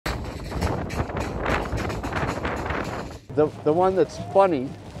The one that's funny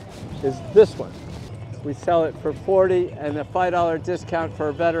is this one. We sell it for $40 and a $5 discount for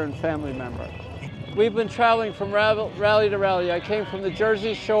a veteran family member. We've been traveling from rally to rally. I came from the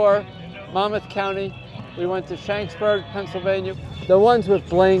Jersey Shore, Monmouth County. We went to Shanksburg, Pennsylvania. The ones with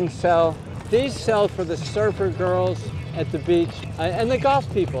bling sell. These sell for the surfer girls at the beach and the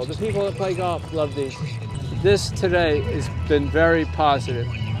golf people. The people that play golf love these. This today has been very positive,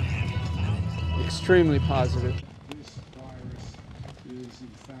 extremely positive. This virus is in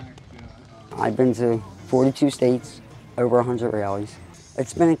fact... I've been to 42 states, over 100 rallies.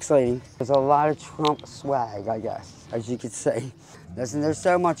 It's been exciting. There's a lot of Trump swag, I guess, as you could say. Listen, there's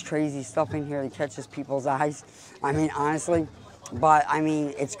so much crazy stuff in here that catches people's eyes. I mean, honestly, but I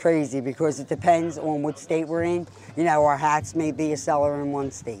mean, it's crazy because it depends on what state we're in. You know, our hats may be a seller in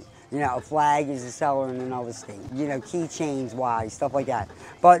one state. You know, a flag is a seller in another state. You know, keychains wise, stuff like that.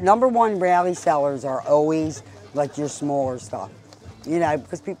 But #1 rally sellers are always like your smaller stuff. You know,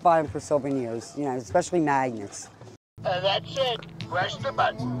 because people buy them for souvenirs, you know, especially magnets. And that's it. Press the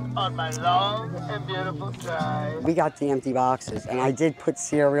button on my long and beautiful drive. We got the empty boxes, and I did put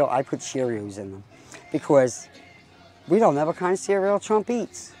cereal. I put Cheerios in them because we don't know what kind of cereal Trump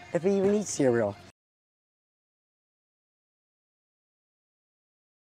eats, if he even eats cereal.